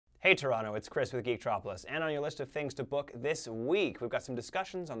Hey Toronto, it's Chris with Geektropolis, and on your list of things to book this week, we've got some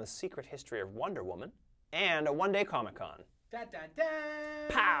discussions on the secret history of Wonder Woman and a one-day Comic-Con. Da, da, da.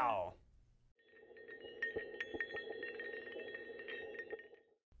 Pow!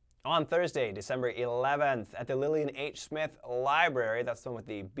 On Thursday, December 11th, at the Lillian H. Smith Library, that's the one with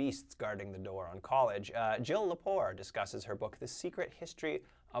the beasts guarding the door on College, Jill Lepore discusses her book, The Secret History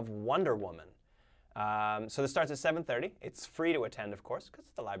of Wonder Woman. So this starts at 7:30. It's free to attend, of course, because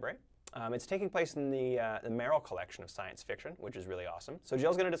it's the library. It's taking place in the Merrill collection of science fiction, which is really awesome. So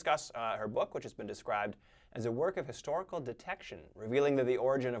Jill's going to discuss her book, which has been described as a work of historical detection, revealing that the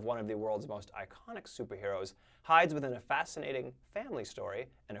origin of one of the world's most iconic superheroes hides within a fascinating family story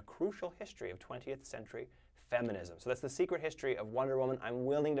and a crucial history of 20th century feminism. So that's The Secret History of Wonder Woman. I'm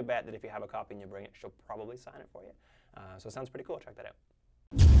willing to bet that if you have a copy and you bring it, she'll probably sign it for you. So it sounds pretty cool. Check that out.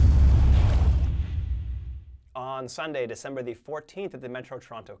 On Sunday, December the 14th at the Metro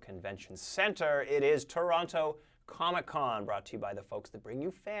Toronto Convention Centre, it is Toronto Comic-Con, brought to you by the folks that bring you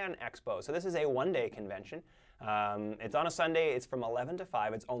Fan Expo. So this is a one-day convention. It's on a Sunday. It's from 11 to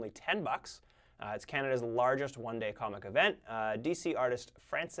 5. It's only $10. It's Canada's largest one-day comic event. DC artist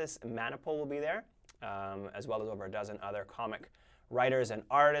Francis Manipul will be there, as well as over a dozen other comic writers and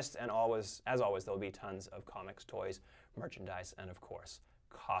artists. And as always, there'll be tons of comics, toys, merchandise, and of course,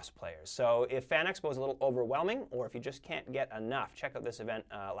 cosplayers. So if Fan Expo is a little overwhelming, or if you just can't get enough, check out this event.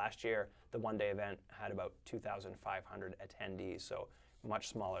 Last year, the one-day event had about 2,500 attendees, so much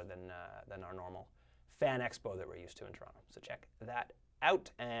smaller than our normal Fan Expo that we're used to in Toronto. So check that out,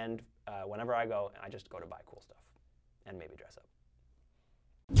 and whenever I go, I just go to buy cool stuff and maybe dress up.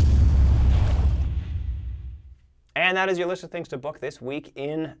 And that is your list of things to book this week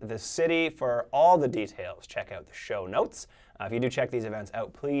in the city. For all the details, check out the show notes. If you do check these events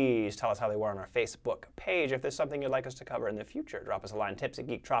out, please tell us how they were on our Facebook page. If there's something you'd like us to cover in the future, drop us a line,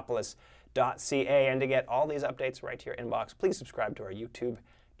 tips@geektropolis.ca. And to get all these updates right to your inbox, please subscribe to our YouTube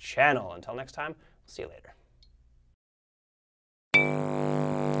channel. Until next time, we'll see you later.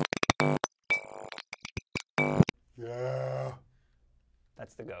 Yeah.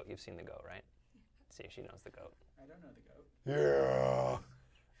 That's the goat. You've seen the goat, right? See, she knows the goat. I don't know the goat. Yeah.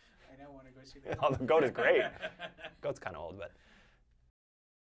 I now want to go see the goat. Oh, the goat is great. Goat's kind of old, but...